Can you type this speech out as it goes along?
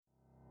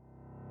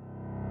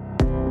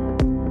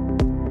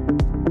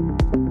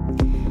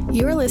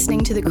You are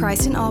listening to the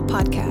Christ in All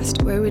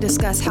podcast, where we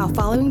discuss how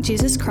following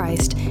Jesus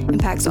Christ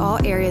impacts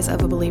all areas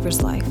of a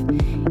believer's life.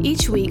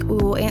 Each week, we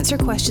will answer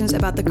questions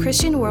about the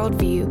Christian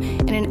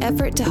worldview in an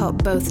effort to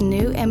help both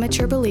new and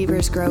mature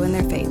believers grow in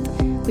their faith.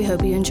 We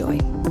hope you enjoy.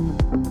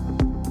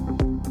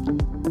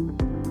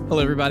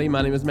 Hello, everybody.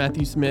 My name is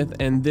Matthew Smith,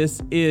 and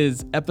this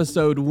is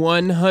episode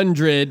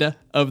 100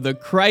 of the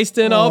Christ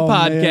in All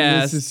podcast.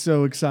 Man, this is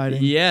so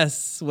exciting.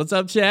 Yes. What's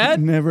up, Chad?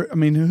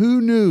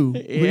 Who knew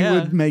we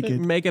would make it?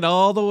 Make it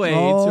all the way to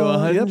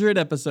 100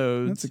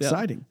 episodes. That's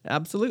exciting.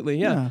 Absolutely,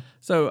 yeah.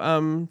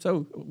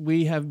 So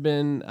we have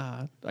been,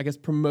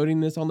 promoting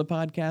this on the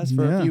podcast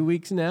for a few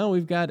weeks now.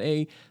 We've got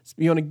we're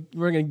going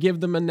to give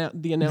them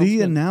the announcement.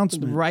 The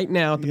announcement. Right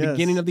now at the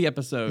beginning of the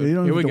episode. You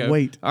don't Here we have to go.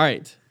 wait. All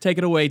right. Take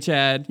it away,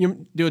 Chad.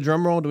 You do a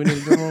drum roll? Do we need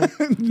a drum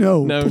roll?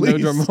 No, No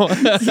drum roll.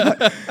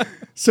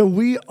 So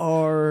we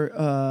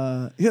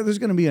are, there's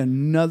going to be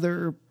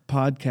another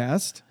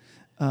podcast,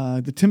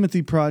 the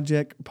Timothy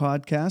Project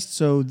podcast.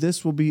 So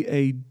this will be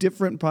a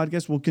different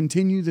podcast. We'll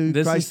continue the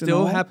This Christ is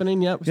still in All.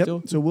 happening. Yep.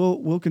 Still. So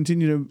we'll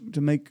continue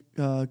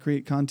to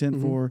create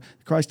content for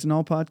the Christ in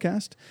All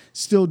podcast.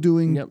 Still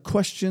doing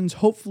questions,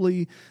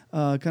 hopefully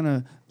kind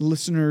of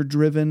listener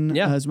driven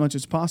as much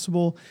as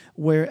possible.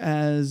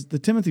 Whereas the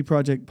Timothy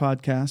Project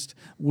podcast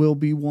will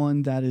be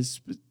one that is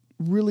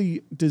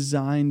really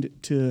designed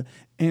to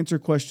answer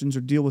questions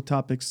or deal with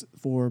topics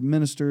for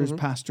ministers,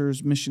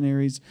 pastors,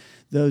 missionaries,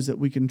 those that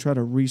we can try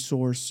to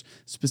resource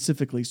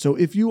specifically. So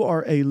if you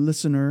are a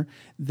listener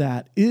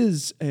that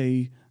is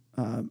a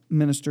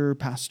minister,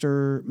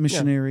 pastor,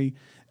 missionary,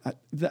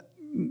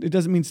 it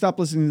doesn't mean stop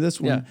listening to this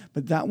one,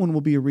 but that one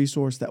will be a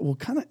resource that will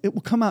it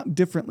will come out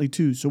differently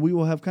too. So we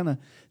will have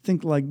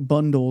think like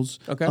bundles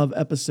of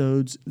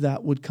episodes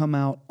that would come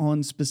out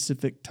on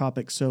specific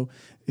topics. So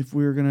if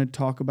we were going to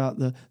talk about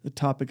the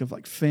topic of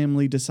like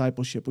family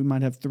discipleship, we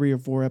might have 3 or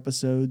 4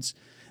 episodes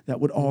that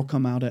would all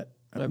come out at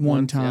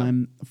one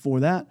time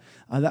for that.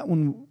 That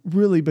one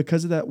really,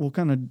 because of that, will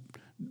the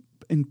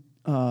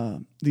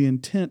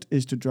intent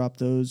is to drop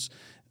those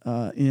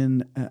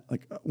in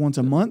once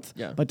a month,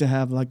 but to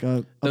have like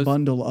a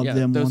bundle of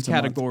them those once a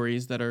month. Those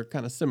categories that are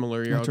kind of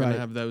similar, you're all going to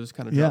have those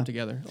kind of drop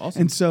together.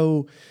 Awesome. And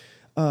so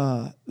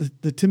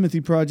the Timothy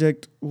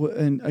Project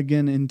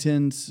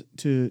intends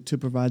to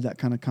provide that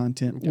kind of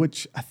content,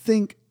 which I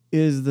think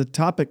is the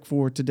topic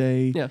for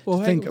today. Yeah. Well,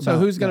 so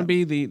who's going to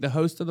be the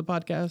host of the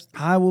podcast?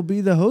 I will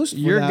be the host.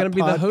 You're going to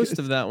be the host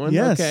of that one.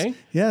 Yes. Okay.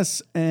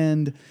 Yes.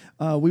 And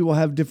we will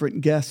have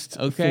different guests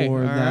for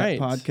that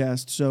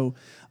podcast. So,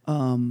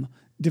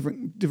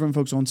 different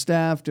folks on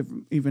staff,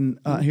 even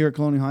here at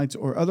Colonial Heights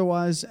or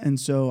otherwise. And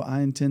so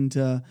I intend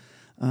to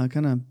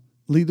kind of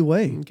lead the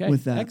way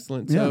with that.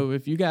 Excellent. Yeah. So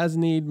if you guys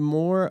need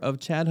more of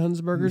Chad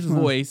Hunsberger's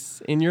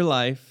voice in your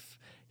life,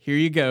 here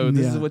you go.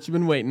 This is what you've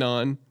been waiting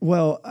on.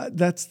 Well,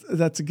 that's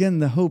again,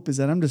 the hope is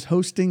that I'm just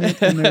hosting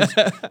it, and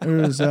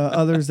there's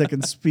others that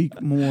can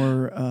speak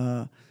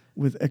more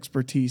with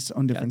expertise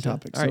on different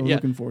topics. So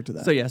looking forward to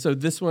that. So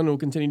this one will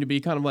continue to be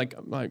kind of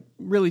like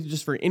really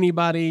just for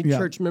anybody,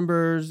 church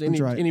members,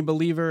 any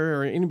believer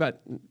or anybody.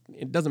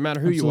 It doesn't matter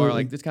who you are.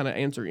 Like, just kind of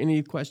answer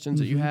any questions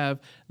that you have.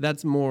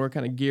 That's more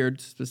kind of geared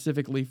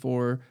specifically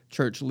for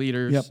church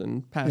leaders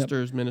and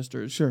pastors,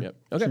 ministers. Sure. Yep.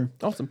 Okay. Sure.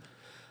 Awesome.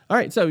 All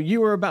right, so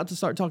you were about to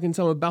start talking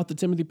some about the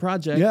Timothy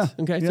Project. Yeah.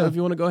 Okay, so if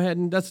you want to go ahead,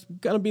 and that's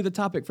going to be the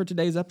topic for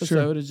today's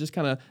episode, is just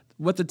kind of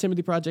what the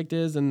Timothy Project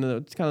is and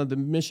kind of the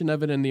mission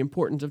of it and the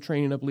importance of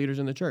training up leaders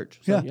in the church.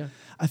 So,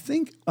 I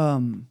think,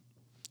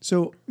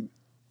 so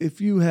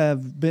if you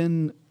have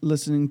been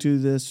listening to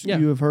this,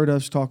 you have heard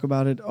us talk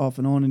about it off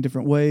and on in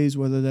different ways,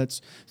 whether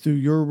that's through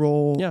your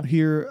role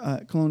here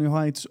at Colonial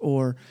Heights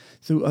or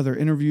through other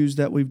interviews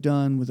that we've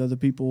done with other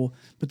people.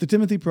 But the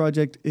Timothy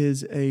Project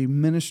is a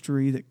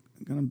ministry that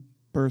kind of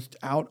birthed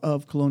out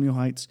of Colonial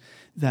Heights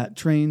that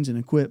trains and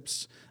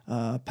equips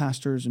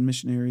pastors and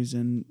missionaries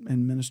and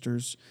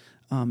ministers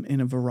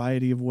in a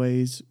variety of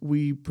ways.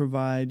 We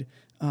provide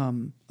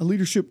a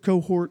leadership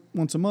cohort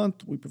once a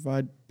month. We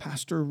provide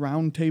pastor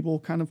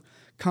roundtable kind of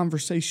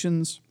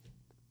conversations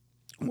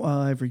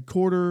every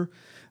quarter.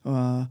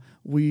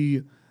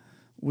 We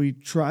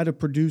try to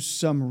produce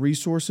some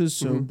resources,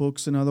 so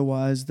books and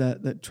otherwise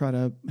that try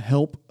to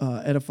help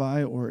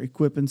edify or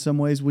equip in some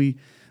ways.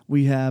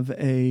 We have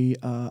a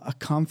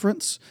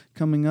conference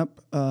coming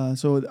up.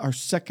 So our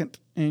second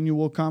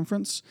annual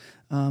conference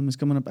is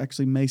coming up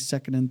actually May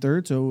 2nd and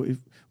 3rd. So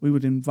if we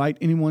would invite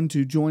anyone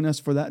to join us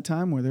for that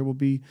time, where there will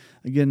be,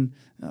 again,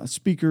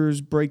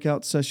 speakers,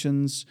 breakout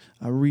sessions,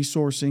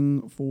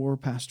 resourcing for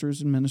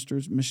pastors and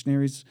ministers,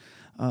 missionaries,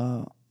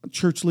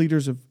 church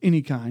leaders of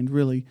any kind,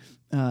 really.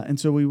 And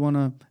so we want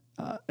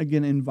to,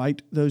 again,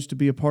 invite those to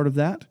be a part of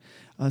that.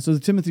 So the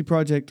Timothy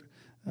Project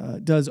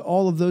does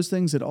all of those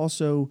things. It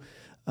also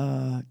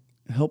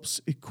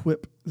helps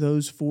equip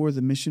those for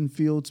the mission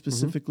field,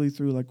 specifically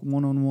through like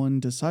one-on-one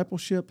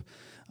discipleship.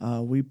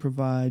 We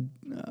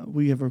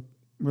have a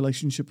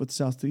relationship with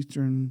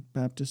Southeastern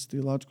Baptist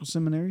Theological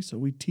Seminary, so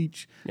we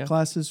teach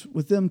classes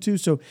with them too.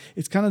 So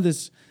it's kind of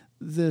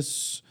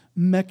this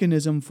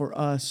mechanism for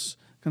us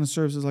kind of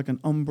serves as like an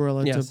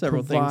umbrella to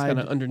several provide things kind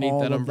of underneath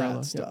all that of umbrella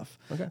that stuff.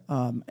 Okay.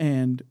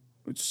 And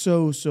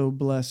so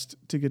blessed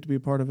to get to be a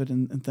part of it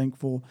and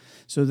thankful,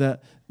 so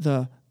that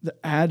the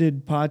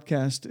added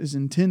podcast is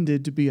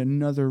intended to be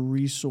another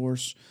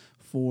resource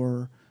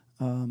for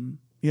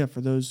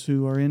for those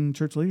who are in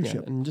church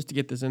leadership. And just to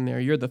get this in there,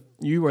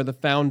 you are the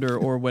founder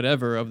or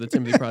whatever of the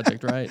Timothy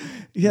Project, right?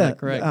 Yeah, is that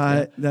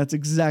correct? That's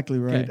exactly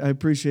right. Okay. I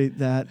appreciate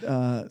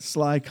that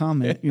sly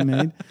comment you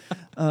made.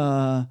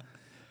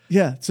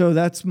 So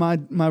that's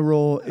my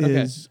role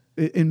is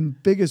in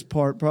biggest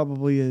part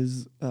probably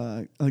is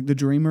like the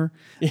dreamer.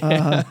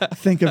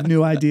 Think of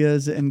new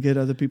ideas and get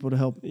other people to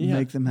help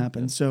make them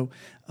happen. So,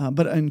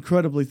 but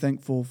incredibly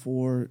thankful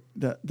for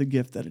the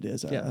gift that it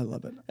is. I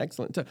love it.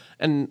 Excellent. So,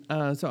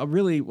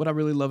 what I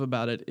really love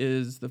about it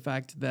is the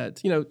fact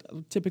that,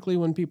 typically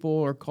when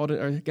people are called,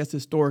 or I guess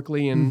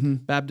historically in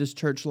Baptist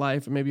church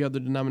life, or maybe other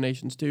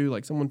denominations too,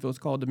 like someone feels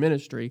called to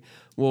ministry,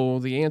 well,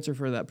 the answer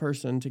for that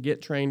person to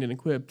get trained and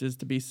equipped is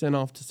to be sent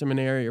off to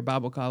seminary or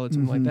Bible college,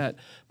 something like that.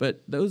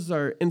 But those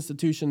are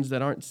institutions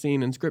that aren't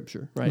seen in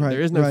Scripture, right?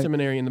 There is no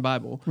seminary in the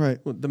Bible. Right.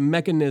 The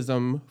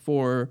mechanism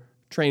for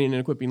training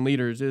and equipping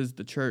leaders is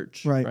the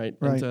church, right?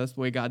 And so that's the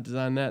way God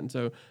designed that. And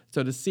so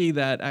to see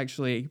that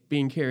actually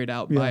being carried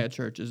out by a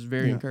church is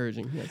very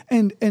encouraging. Yeah.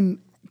 And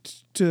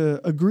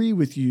to agree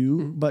with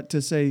you, but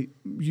to say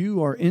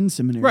you are in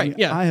seminary. Right,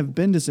 yeah. I have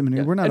been to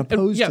seminary. We're not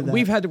opposed to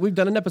that. We've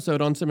done an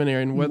episode on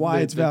seminary and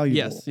why it's valuable.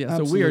 Yes.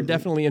 So we are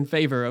definitely in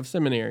favor of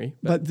seminary.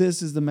 But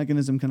this is the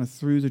mechanism kind of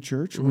through the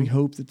church. We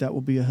hope that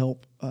will be a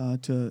help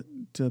to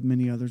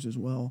many others as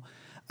well.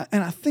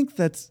 And I think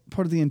that's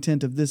part of the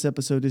intent of this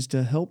episode is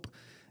to help.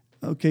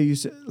 Okay, you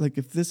said, like,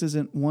 if this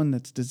isn't one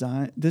that's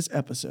designed, this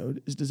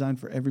episode is designed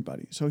for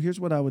everybody. So here's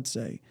what I would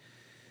say.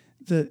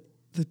 The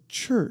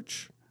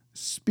church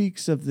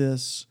speaks of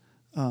this.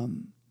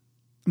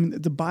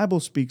 The Bible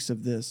speaks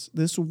of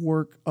this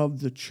work of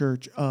the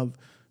church of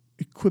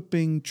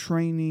equipping,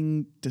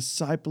 training,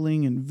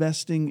 discipling,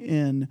 investing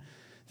in,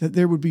 that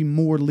there would be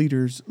more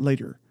leaders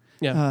later.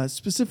 Yeah.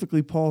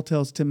 Specifically, Paul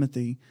tells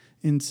Timothy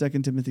in 2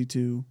 Timothy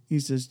 2, he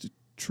says to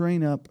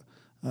train up,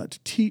 to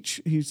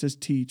teach, he says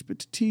teach, but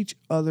to teach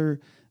other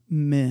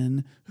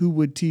men who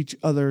would teach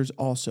others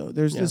also.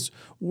 There's this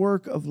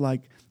work of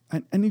like,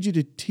 I need you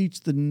to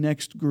teach the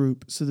next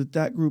group so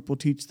that group will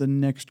teach the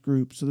next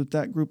group so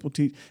that group will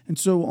teach, and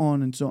so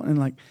on and so on. And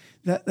like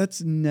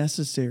that's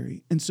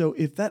necessary. And so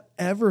if that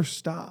ever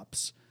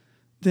stops,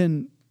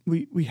 then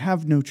we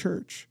have no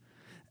church.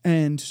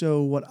 And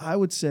so what I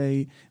would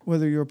say,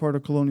 whether you're a part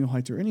of Colonial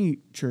Heights or any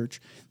church,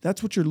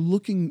 that's what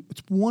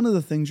it's one of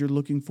the things you're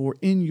looking for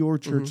in your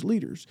church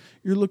leaders.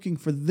 You're looking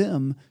for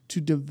them to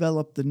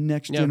develop the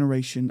next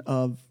generation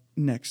of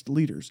next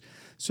leaders.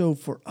 So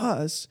for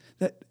us,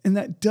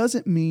 that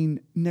doesn't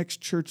mean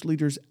next church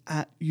leaders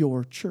at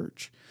your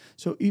church.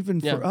 So even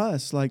for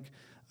us, like,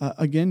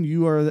 again,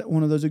 you are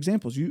one of those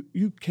examples.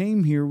 You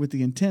came here with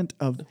the intent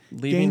of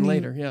leaving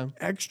later,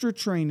 extra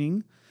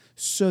training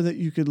so that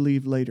you could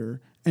leave later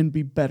and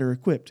be better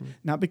equipped.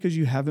 Not because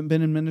you haven't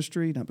been in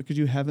ministry, not because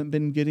you haven't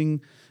been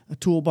getting a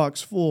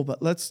toolbox full, but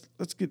let's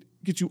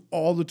get you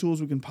all the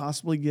tools we can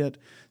possibly get,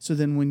 so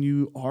then when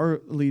you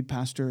are lead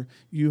pastor,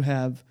 you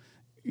have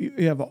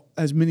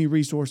as many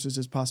resources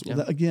as possible.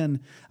 That, again,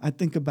 I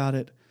think about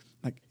it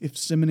like if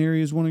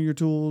seminary is one of your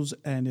tools,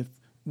 and if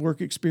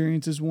work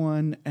experience is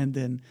one, and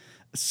then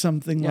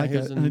something like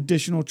an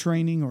additional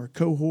training or a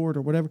cohort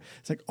or whatever.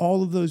 It's like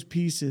all of those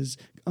pieces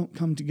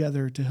come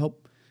together to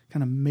help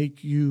kind of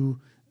make you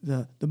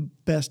the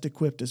best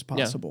equipped as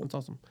possible. Yeah, that's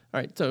awesome.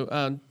 All right, so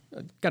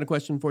I've got a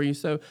question for you.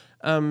 So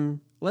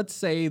let's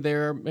say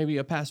there may be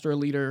a pastor or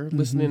leader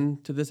listening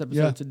to this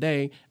episode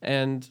today,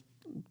 and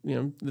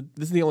this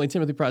is the only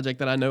Timothy project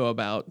that I know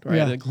about, right?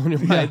 At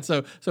Colonial Heights.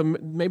 So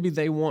maybe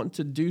they want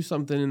to do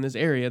something in this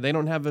area. They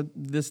don't have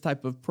this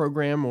type of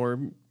program or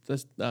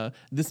this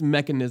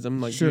mechanism,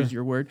 like use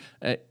your word,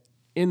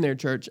 in their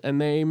church, and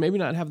they maybe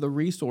not have the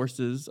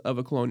resources of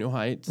a Colonial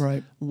Heights.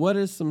 Right. What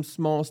is some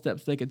small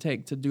steps they could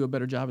take to do a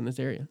better job in this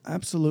area?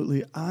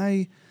 Absolutely.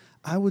 I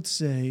would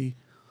say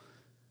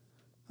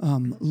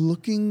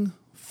looking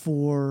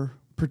for,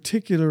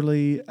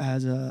 particularly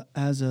as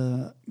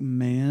a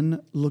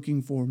man,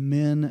 looking for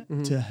men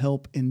to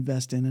help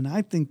invest in. And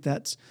I think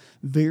that's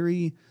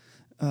very,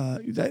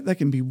 that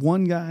can be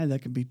one guy,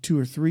 that can be two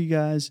or three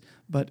guys,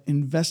 but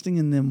investing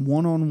in them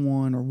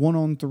one-on-one or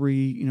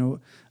one-on-three,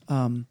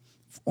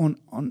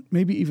 on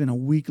maybe even a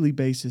weekly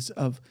basis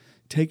of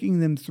taking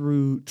them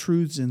through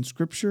truths in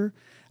Scripture.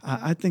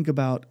 I think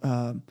about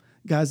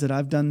guys that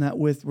I've done that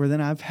with, where then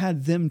I've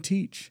had them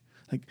teach.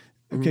 Like,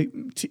 okay,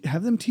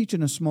 have them teach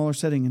in a smaller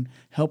setting and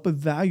help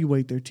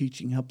evaluate their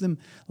teaching, help them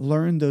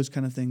learn those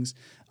kind of things,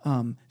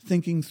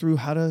 thinking through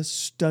how to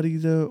study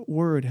the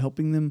Word,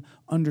 helping them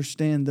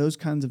understand those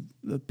kinds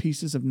of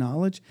pieces of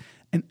knowledge.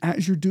 And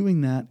as you're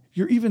doing that,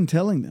 you're even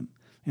telling them,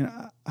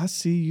 I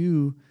see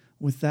you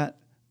with that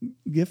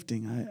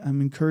gifting.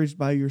 I'm encouraged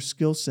by your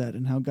skill set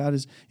and how God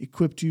has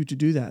equipped you to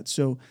do that.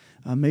 So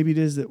maybe it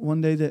is that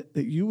one day that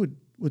you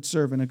would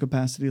serve in a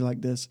capacity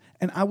like this.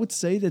 And I would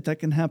say that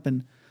can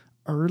happen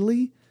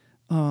early.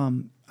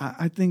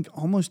 I think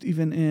almost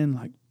even in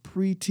like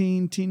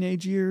preteen,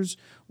 teenage years,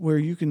 where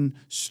you can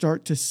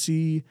start to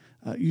see,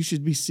 you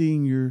should be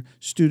seeing your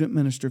student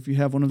minister, if you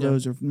have one of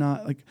those, or if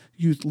not, like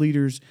youth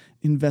leaders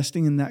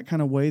investing in that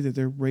kind of way that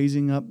they're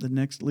raising up the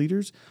next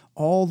leaders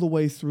all the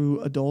way through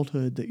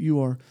adulthood, that you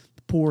are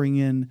pouring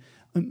in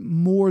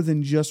more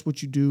than just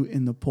what you do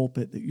in the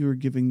pulpit, that you're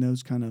giving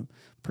those kind of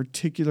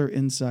particular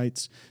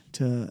insights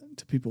to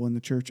people in the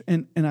church.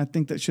 And I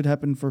think that should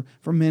happen for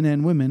men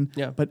and women.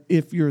 Yeah. But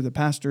if you're the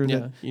pastor,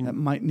 that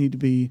might need to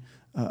be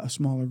a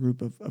smaller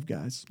group of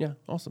guys. Yeah,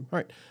 awesome. All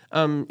right.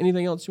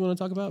 Anything else you want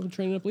to talk about with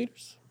training up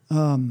leaders?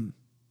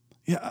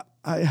 Yeah,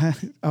 I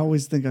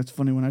always think that's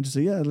funny when I just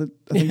say, I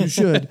think you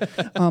should.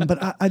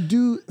 But I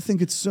do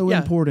think it's so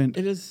important.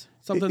 It is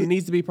something that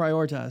needs to be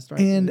prioritized,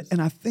 right?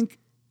 And I think,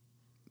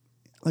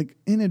 like,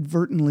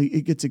 inadvertently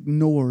it gets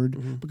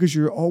ignored because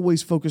you're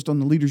always focused on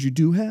the leaders you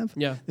do have.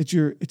 Yeah.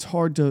 It's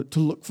hard to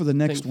look for the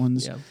next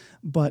ones. Yeah.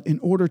 But in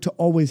order to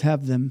always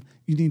have them,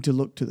 you need to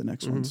look to the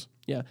next ones.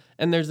 Yeah.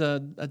 And there's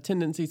a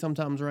tendency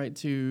sometimes, right,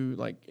 to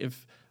like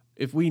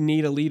if we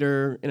need a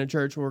leader in a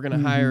church, we're going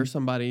to hire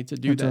somebody to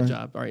do that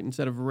job, right?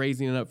 Instead of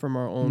raising it up from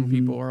our own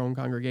people, our own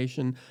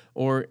congregation,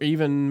 or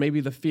even maybe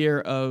the fear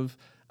of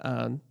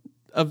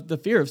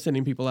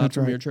sending people out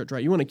from your church,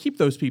 right? You want to keep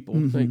those people.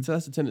 Right? So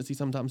that's a tendency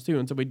sometimes too.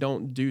 And so we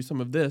don't do some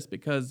of this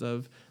because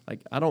of,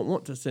 like, I don't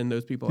want to send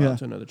those people out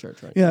to another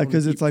church, right? Yeah,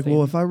 because it's like,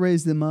 well, if I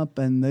raise them up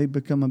and they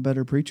become a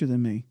better preacher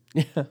than me,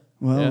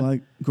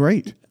 like,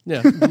 great.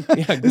 Yeah,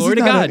 glory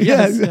to God.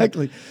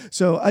 Exactly.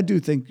 So I do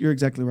think you're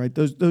exactly right.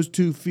 Those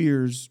two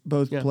fears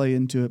both play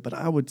into it. But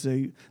I would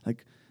say,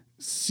 like,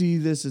 see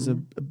this as a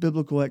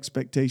biblical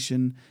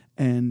expectation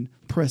and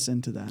press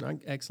into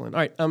that. Excellent. All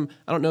right. I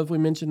don't know if we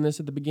mentioned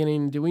this at the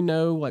beginning. Do we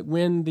know, like,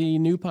 when the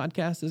new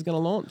podcast is going to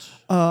launch?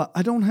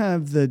 I don't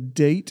have the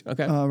date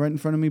right in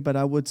front of me, but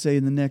I would say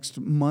in the next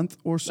month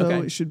or so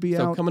it should be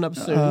out. Coming up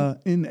soon.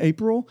 In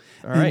April.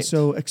 All right. And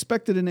so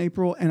expect it in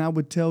April. And I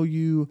would tell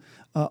you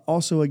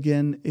also,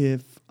 again,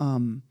 if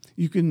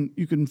you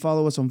can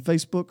follow us on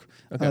Facebook.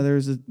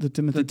 There's the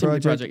Timothy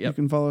Project. You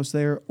can follow us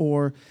there.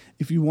 Or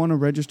if you want to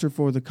register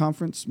for the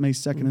conference, May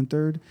 2nd and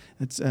 3rd,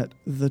 it's at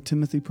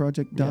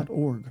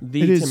thetimothyproject.org.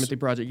 The Timothy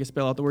Project. You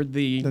spell out the word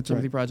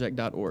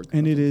thetimothyproject.org.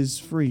 And it is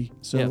free.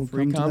 So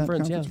free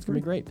conference. Yeah, it's going to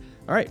be great.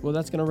 All right. Well,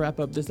 that's going to wrap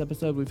up this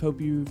episode. We hope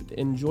you've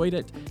enjoyed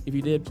it. If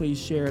you did, please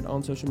share it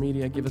on social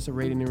media. Give us a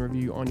rating and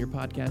review on your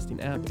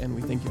podcasting app. And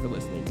we thank you for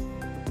listening.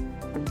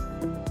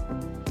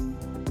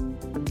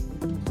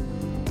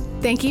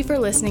 Thank you for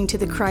listening to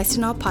the Christ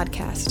in All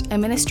podcast, a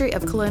ministry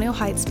of Colonial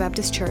Heights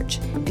Baptist Church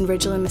in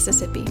Ridgeland,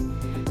 Mississippi.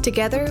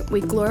 Together,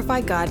 we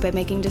glorify God by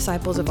making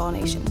disciples of all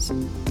nations.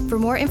 For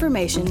more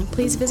information,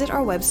 please visit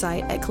our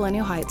website at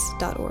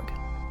colonialheights.org.